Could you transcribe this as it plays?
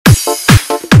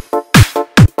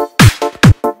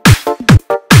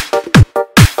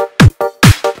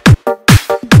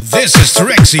This is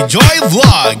Trixyjoy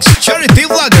Vlogs, charity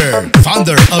vlogger,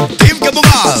 founder of Team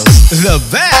Kabungals, the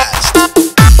best!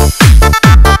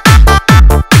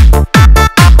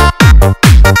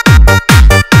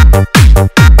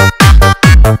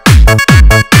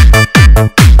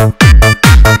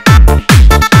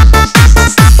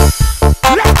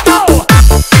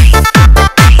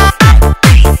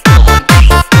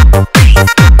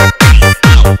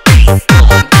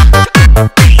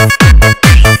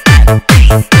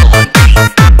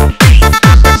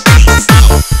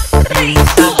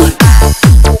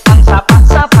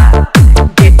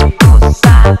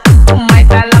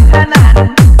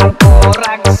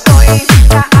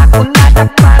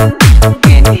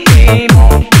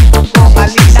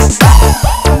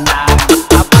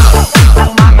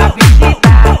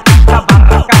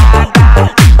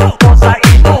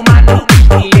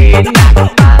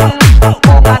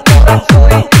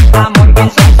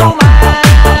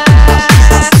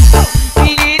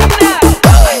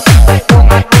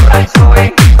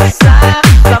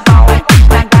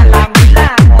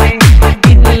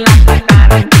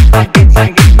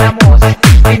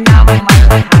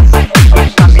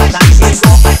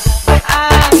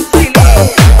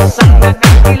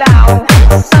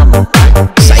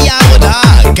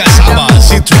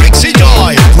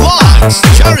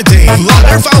 Charity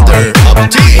vlogger, founder of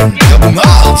Team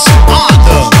Kabungals on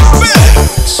the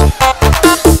mix.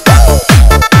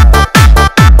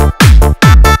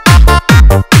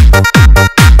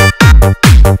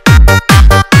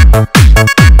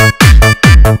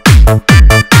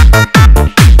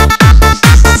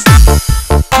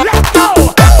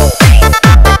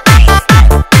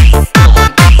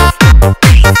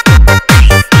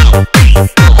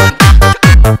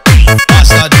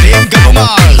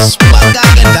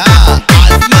 Magaganda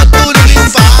at matulungin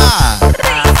pa.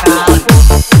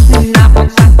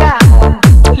 Napong sa dahon,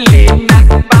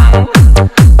 linakbang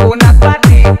unat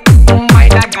pati, may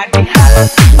nagadihal,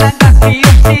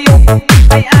 nagasiyok-siyok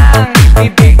ay ang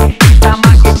bibig na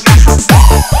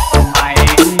magkakasal. May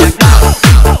naglaw,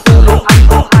 tulo ang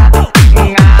buhat,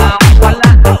 nga wala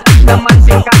naman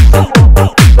singkang suko,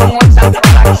 tungod sa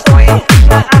traksoy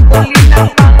na ako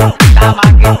linakbang na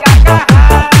magkakasal.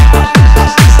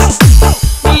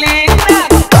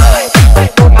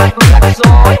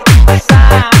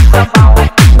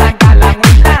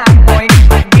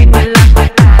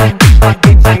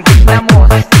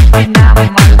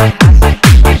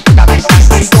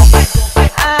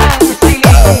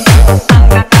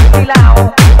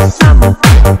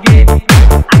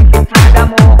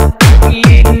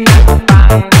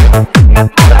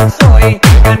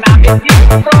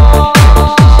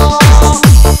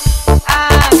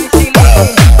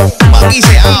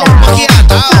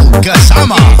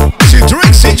 Kasama si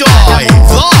Trixyjoy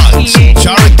Vlogs,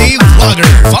 charity vlogger,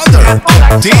 founder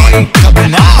of Team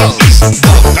Kabungals,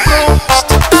 the best!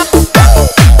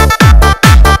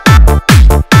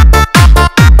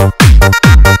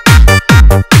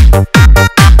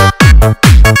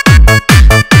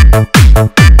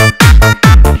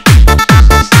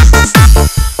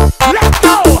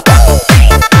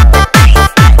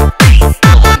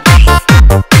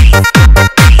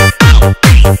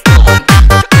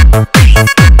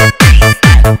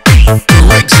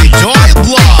 Trixyjoy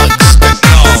Vlogs,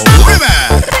 Tekno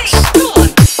Remix.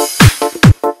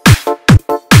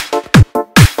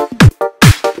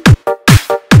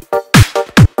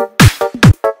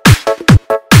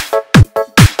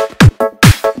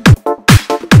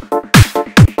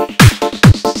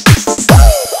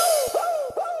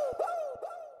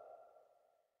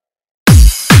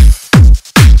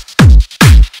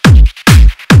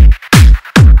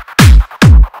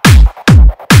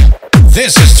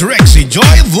 This is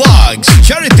Trixyjoy Vlogs,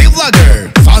 charity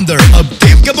vlogger, founder of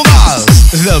Team Kabungals,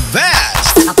 the best!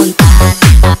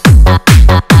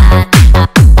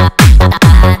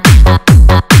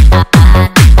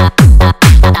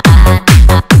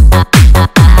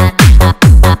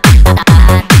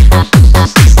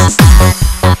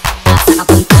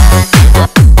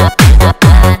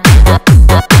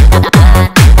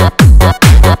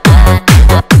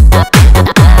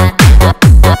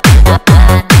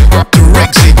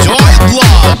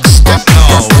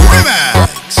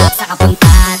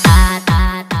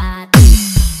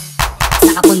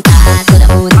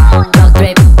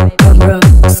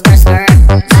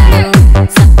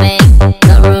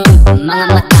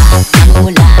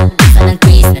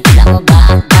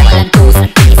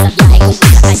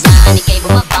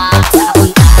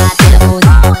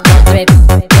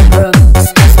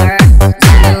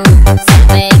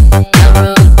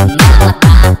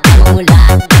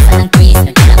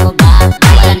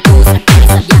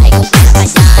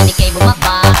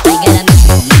 Bumaba,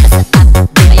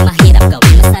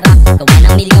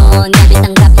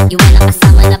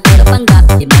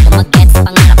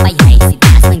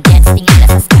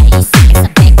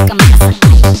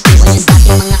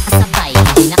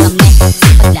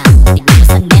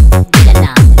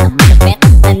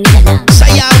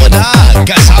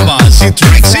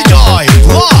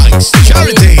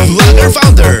 charity vlogger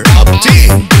founder of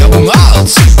Team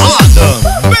Kabungals on the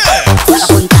mix.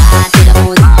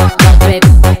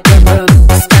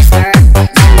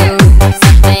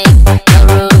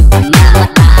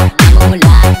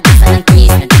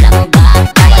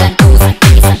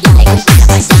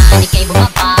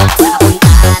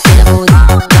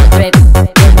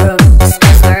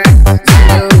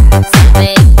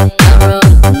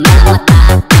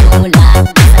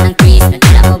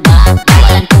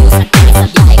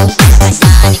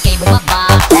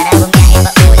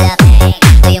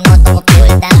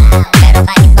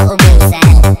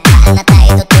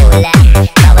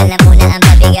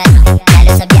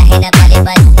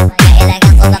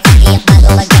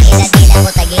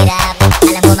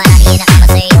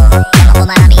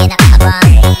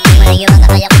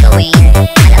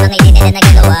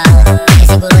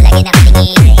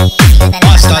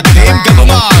 Basta Team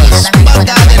Kabungals,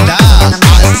 magaganda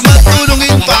at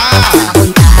matulungin pa.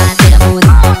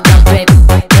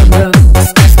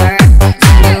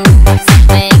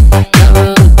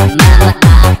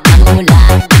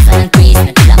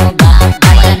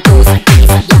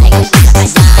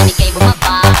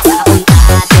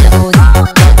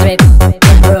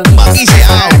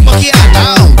 Mag-isayaw,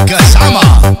 mag-iataw, kasama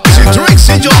si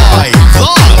Trixyjoy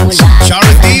Vlogs,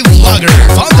 charity vlogger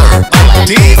founder of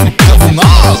Team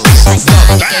Kabungals, the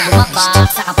best.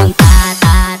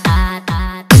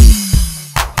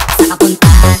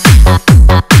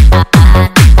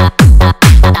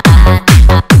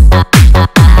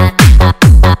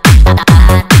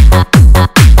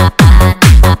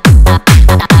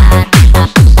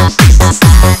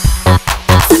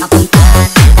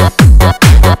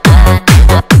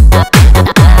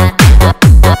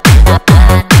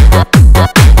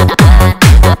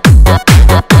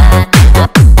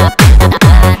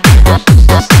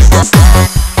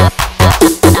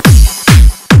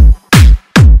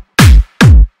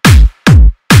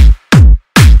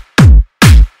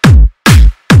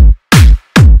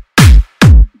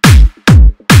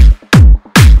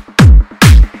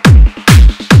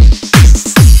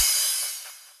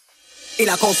 Y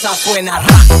la cosa suena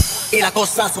ra, y la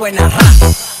cosa suena ra.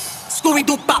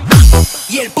 Scooby-Doo pa,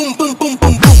 y el pum pum pum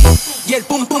pum pum, y el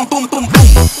pum pum pum pum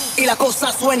pum. Y la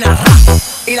cosa suena ra,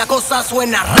 y la cosa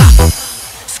suena ra.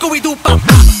 Scooby-Doo pa,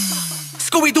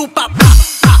 Scooby-Doo pa.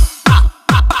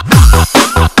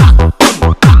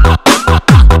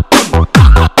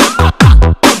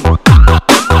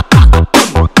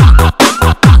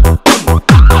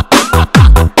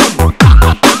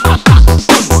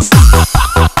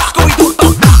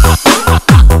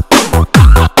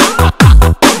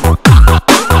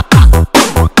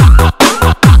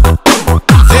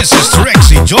 This is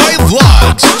Trixyjoy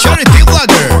Vlogs, charity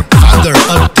vlogger, founder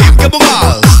of Team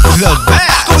Kabungals, the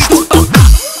best.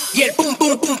 Y el pum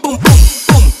pum pum pum pum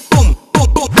pum pum pum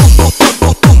pum pum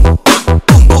pum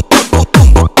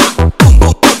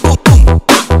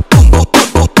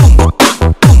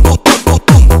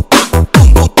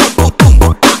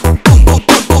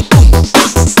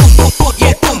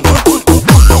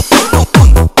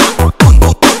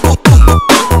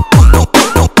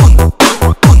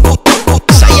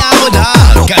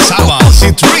Kasama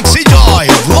si Trixyjoy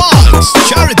Vlogs,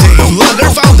 charity vlogger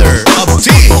founder of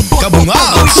Team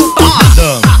Kabungals on the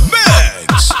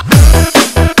mix.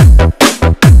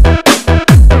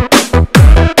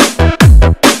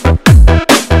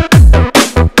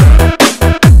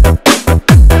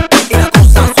 Y la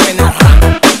cosa suena ra,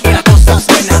 y la cosa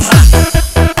suena ra.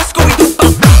 Scooby-Doo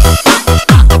pa.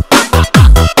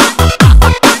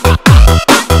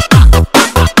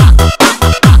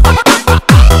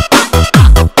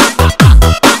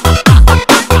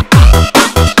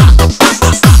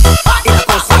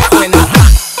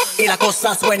 Y la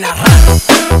cosa suena ra.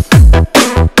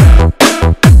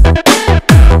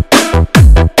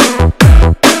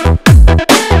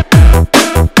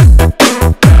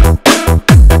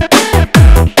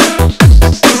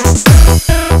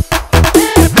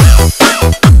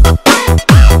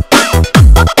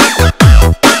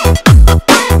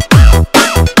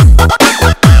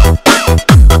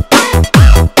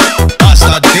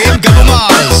 Basta Team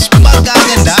Kabungals,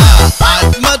 magaganda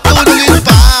at matulungin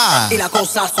pa. Y la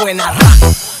cosa suena ra,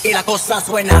 y la cosa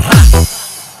suena ra.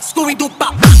 Scooby-Doo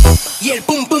pa, y el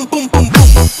pum pum pum pum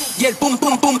pum, y el pum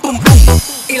pum pum pum pum.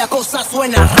 Y la cosa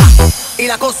suena ra, y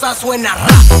la cosa suena ra.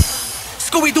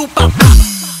 Scooby-Doo pa,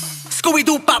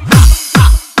 Scooby-Doo pa.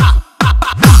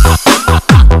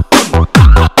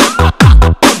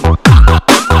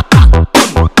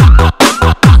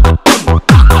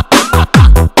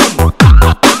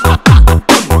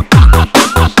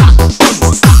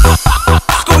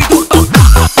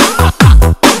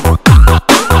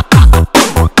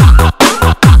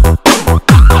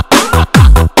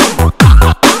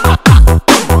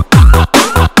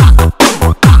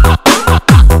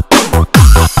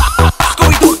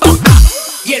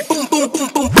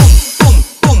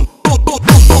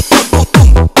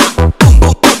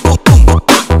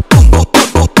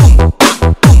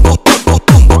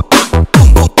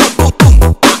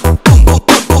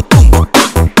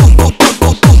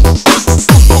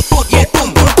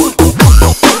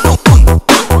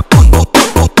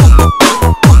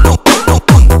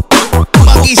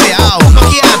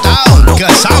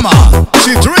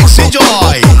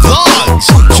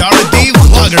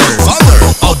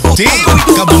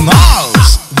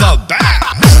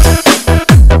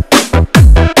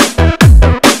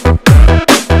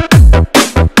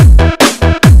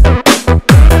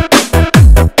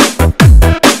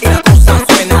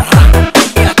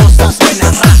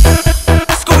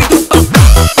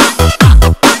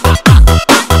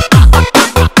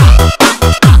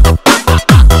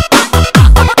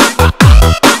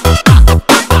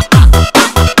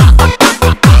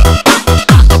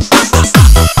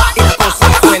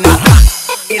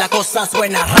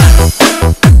 suena ra.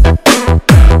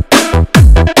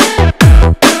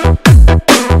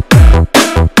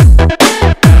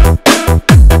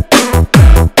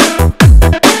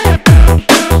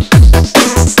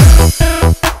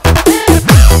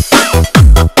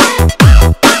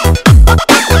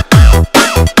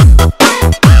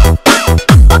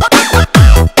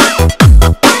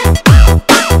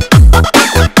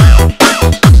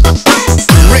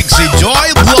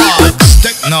 Trixyjoy Vlogs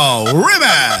Tekno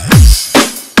Remix.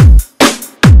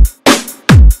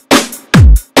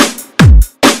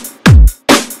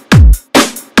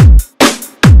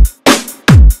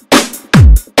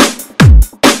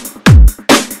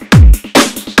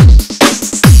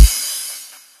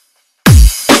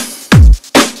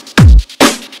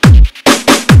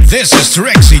 This is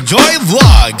Trixyjoy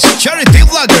Vlogs, charity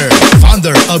vlogger,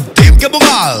 founder of Team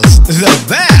Kabungals, the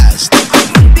best.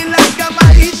 Dilang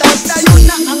kamalitas tayo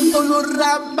na ang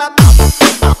tuluramba.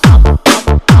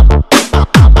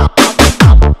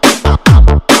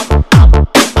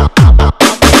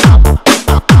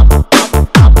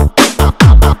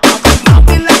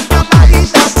 Dilang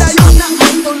kamalitas tayo na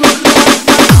ang tuluramba.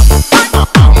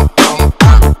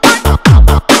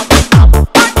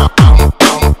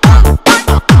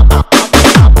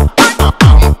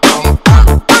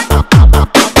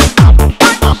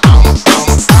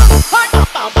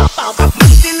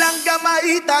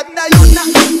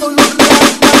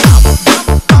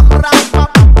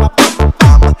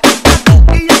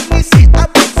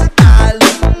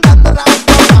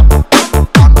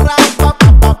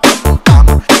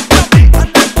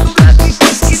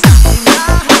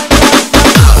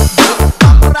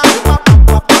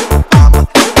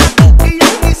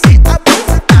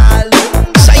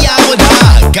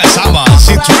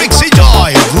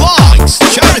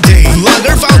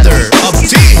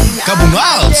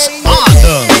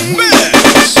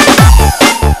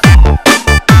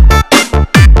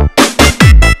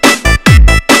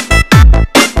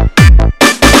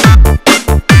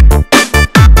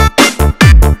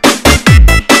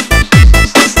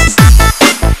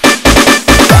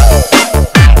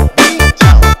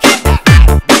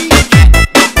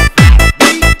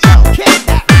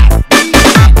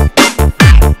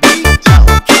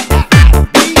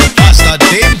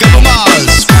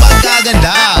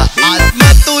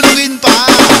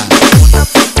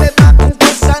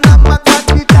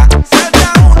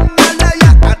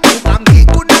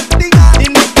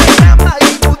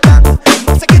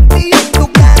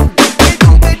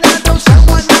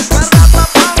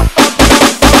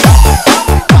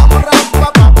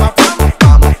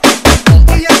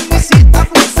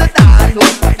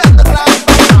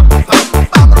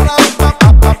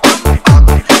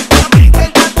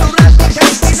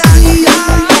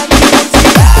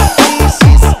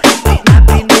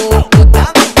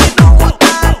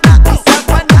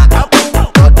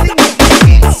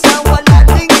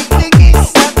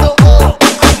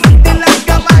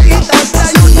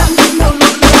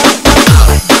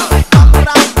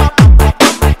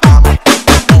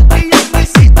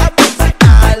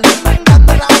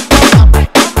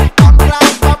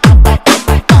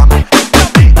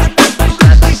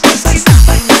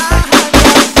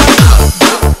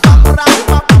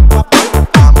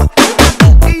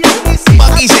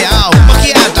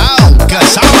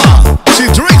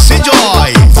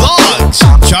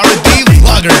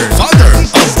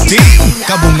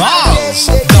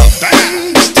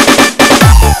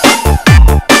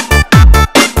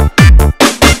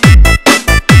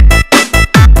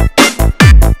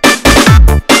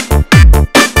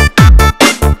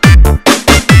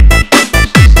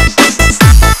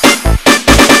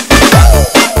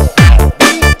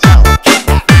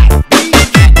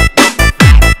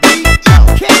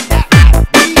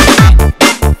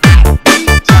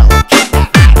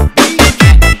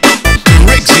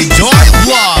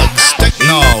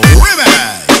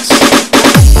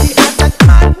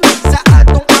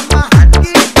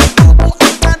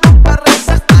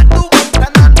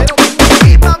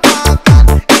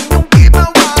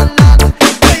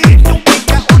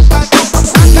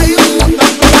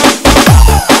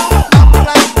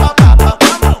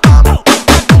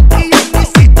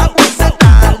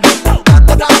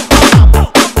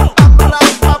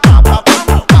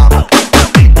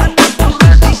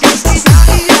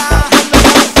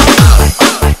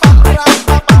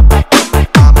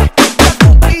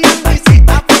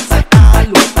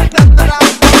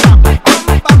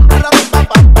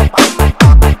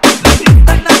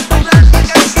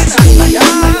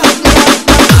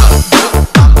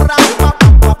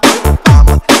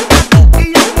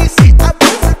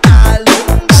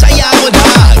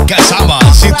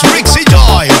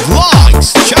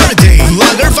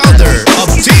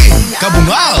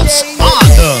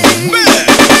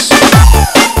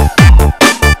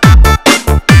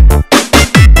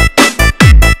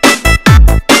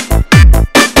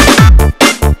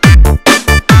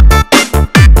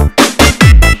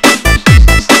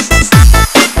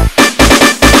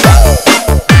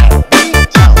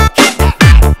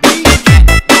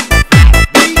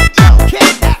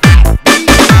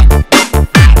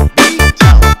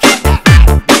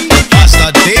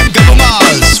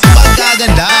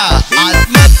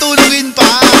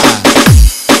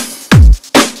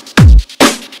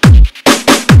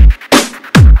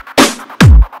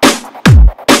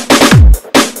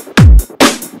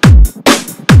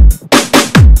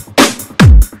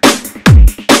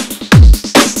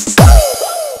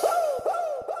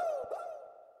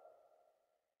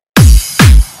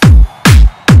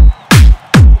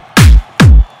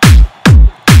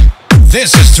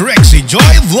 This is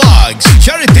Trixyjoy Vlogs,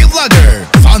 charity vlogger,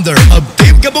 founder of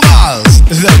Team Kabungals,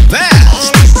 the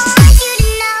best!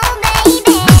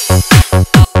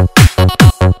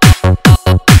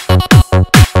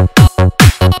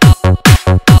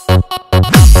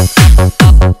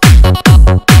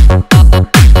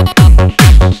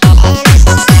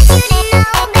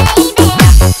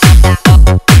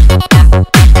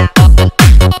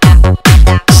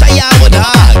 Sayawan na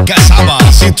kasama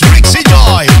si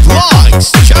Trixyjoy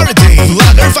Vlogs, charity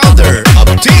vlogger, founder of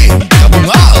Team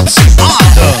Kabungals, on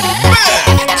the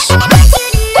mix!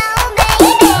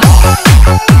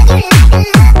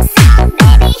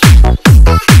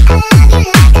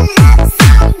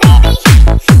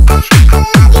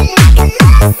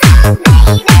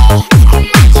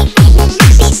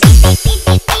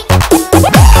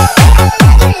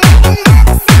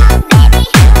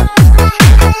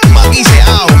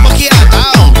 Mag-isayaw,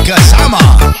 makiataw, kasama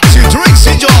si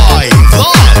Trixyjoy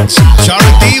Vlogs,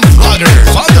 charity vlogger,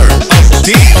 founder of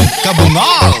Team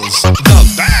Kabungals, the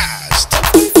best!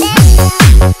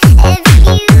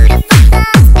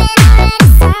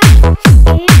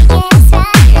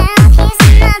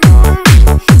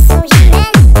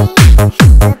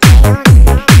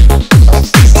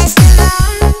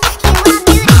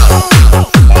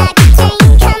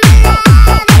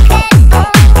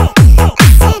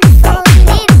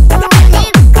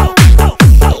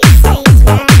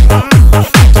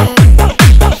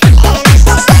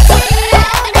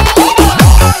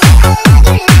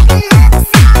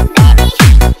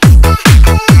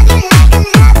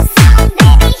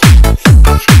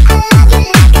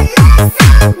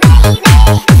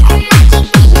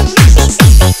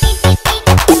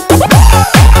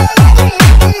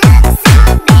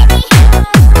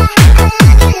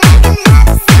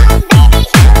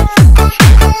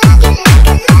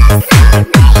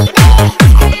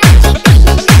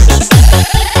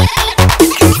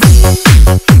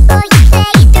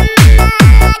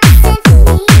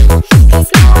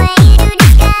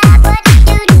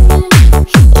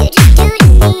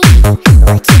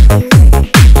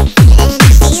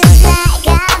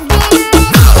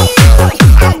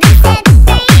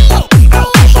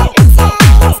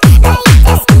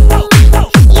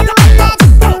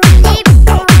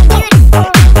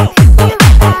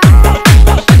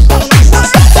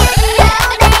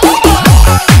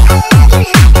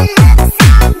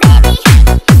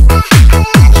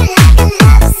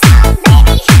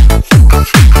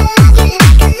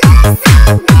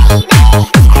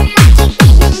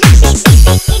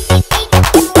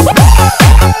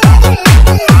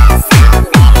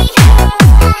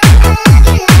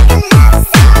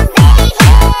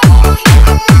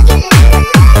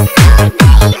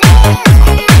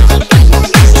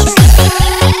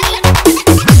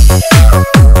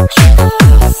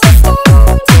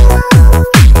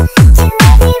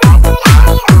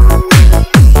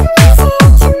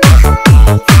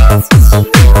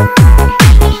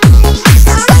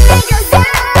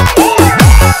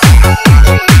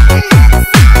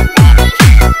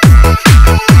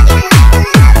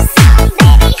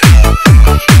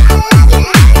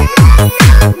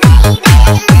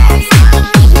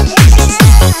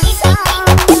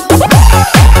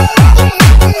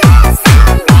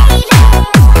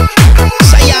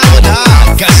 Sayawan na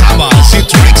kasama si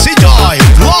Trixyjoy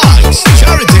Vlogs,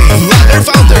 charity vlogger,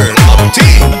 founder of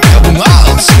Team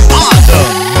Kabungals, on the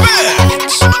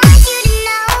mix!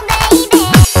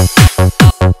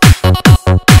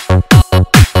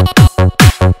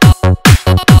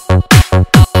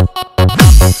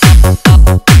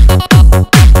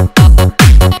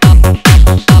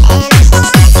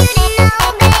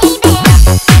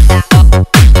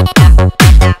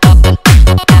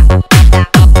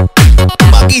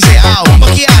 Mag-isayaw,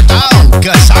 makiataw,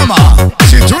 kasama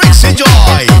si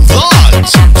Trixyjoy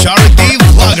Vlogs, charity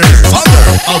vlogger, founder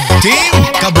of Team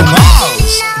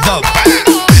Kabungals, the best!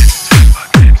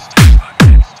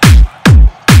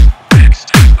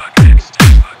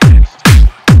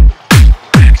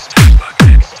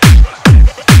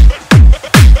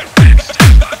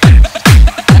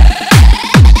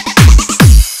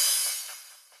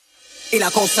 Y la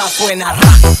cosa suena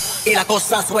ra, y la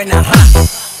cosa suena ra.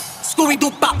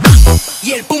 Scooby-Doo pa,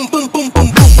 y el pum pum pum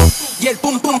pum pum, y el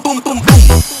pum pum pum pum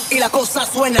pum. Y la cosa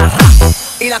suena ra,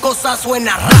 y la cosa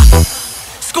suena ra.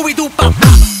 Scooby-Doo pa,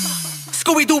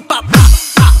 Scooby-Doo pa.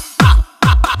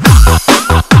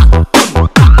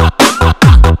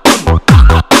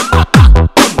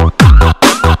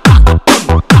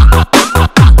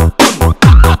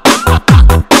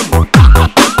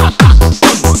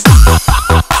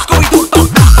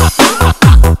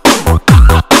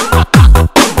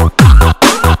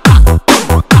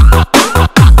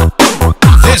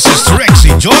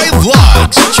 Trixyjoy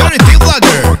Vlogs, charity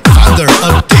vlogger, founder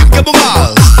of Team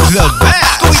Kabungals, the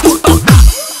best.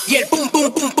 Y el pum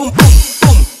pum pum pum pum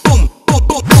pum pum pum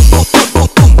pum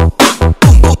pum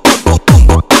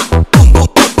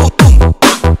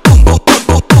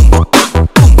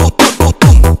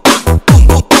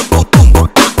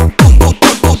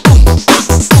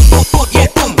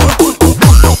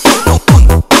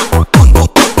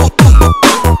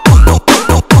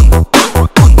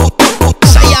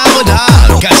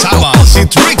kasama si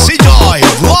Trixyjoy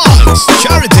Vlogs,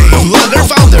 charity vlogger,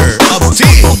 founder of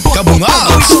Team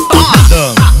Kabungals,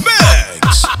 the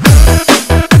mix.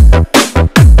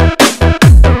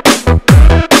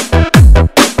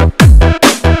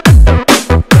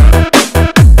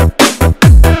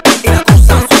 y la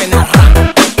cosa suena ra,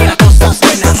 y la cosa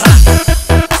suena ra.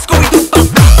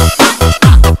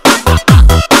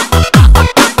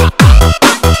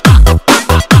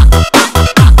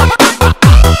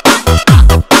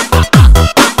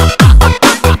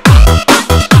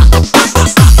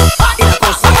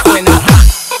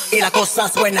 Y la cosa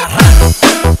suena ra.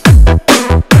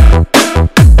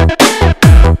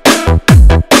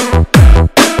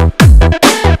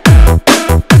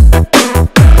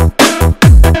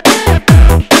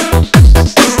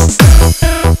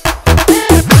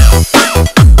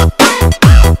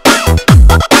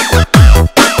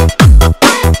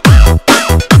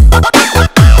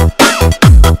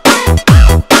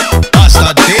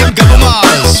 Basta Team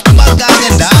Kabungals,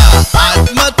 magaganda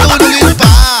at matuloy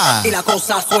pa. Y la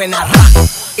cosa suena ra,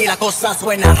 y la cosa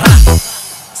suena ra.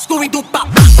 Scooby-Doo pa,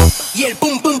 y el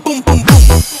pum pum pum pum pum,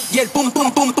 y el pum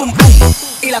pum pum pum pum.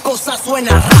 Y la cosa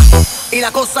suena ra, y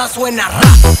la cosa suena ra.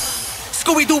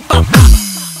 Scooby-Doo pa,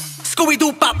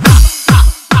 Scooby-Doo pa.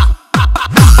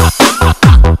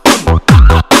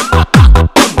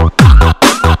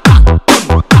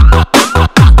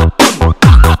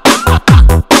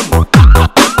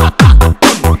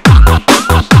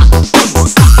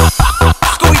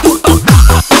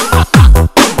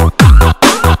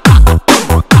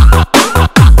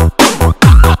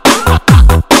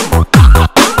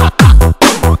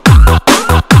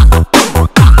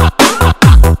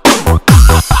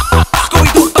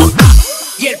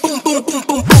 Y el pum pum pum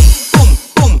pum pum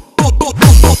pum pum pum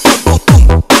pum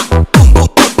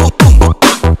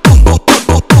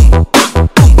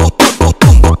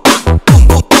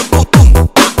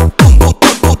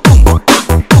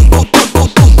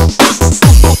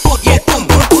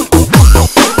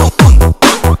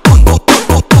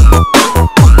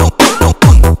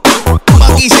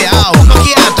Mag-isayaw,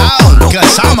 makiataw,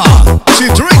 kasama si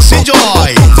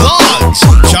Trixyjoy Vlogs,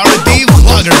 charity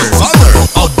vlogger, founder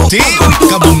of Team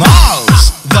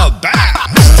Kabungals, the best.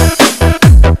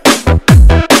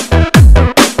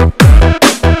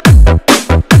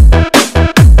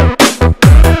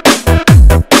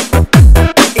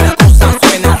 y la cosa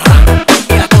suena ra,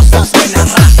 y la cosa suena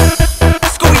ra.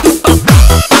 Scooby-Doo pa.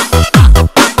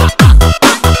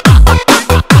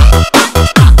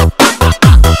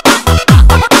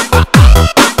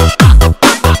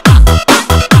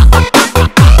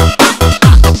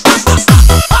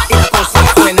 Y la cosa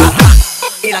suena ra,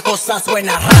 y la cosa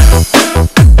suena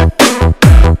ra.